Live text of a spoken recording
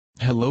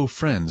Hello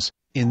friends,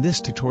 in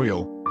this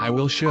tutorial, I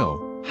will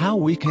show how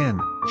we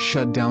can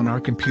shut down our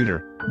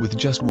computer with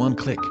just one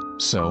click.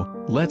 So,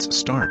 let's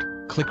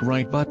start. Click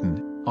right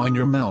button on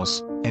your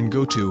mouse and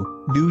go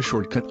to New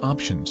Shortcut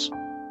Options.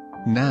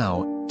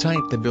 Now,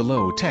 type the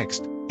below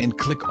text and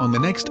click on the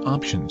next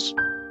options.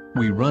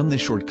 We run the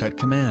shortcut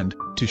command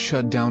to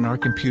shut down our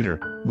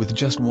computer with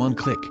just one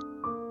click.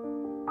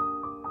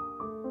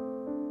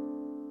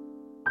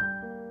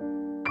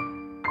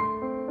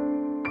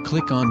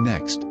 Click on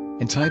Next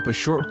and type a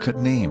shortcut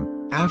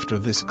name. After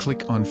this,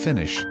 click on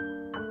Finish.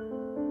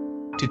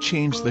 To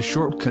change the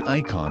shortcut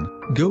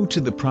icon, go to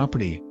the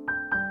property.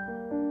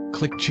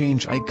 Click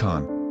Change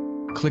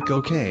Icon. Click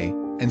OK,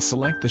 and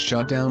select the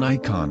shutdown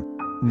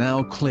icon.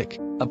 Now click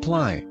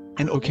Apply,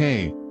 and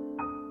OK.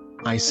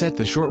 I set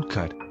the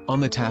shortcut on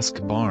the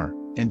taskbar,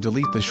 and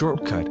delete the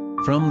shortcut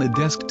from the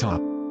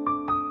desktop.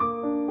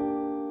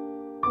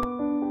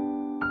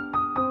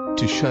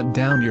 To shut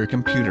down your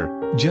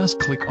computer, just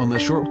click on the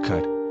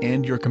shortcut,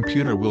 and your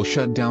computer will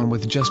shut down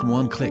with just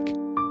one click.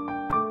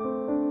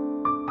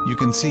 You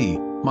can see,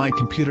 my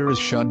computer is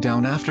shut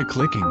down after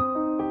clicking.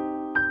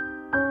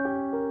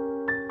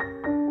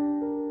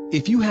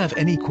 If you have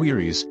any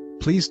queries,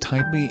 please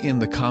type me in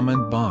the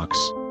comment box.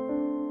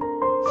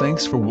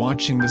 Thanks for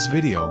watching this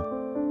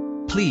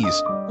video.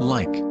 Please,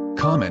 like,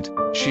 comment,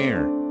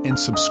 share, and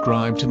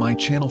subscribe to my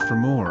channel for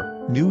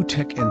more new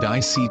tech and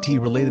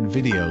ICT related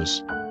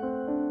videos.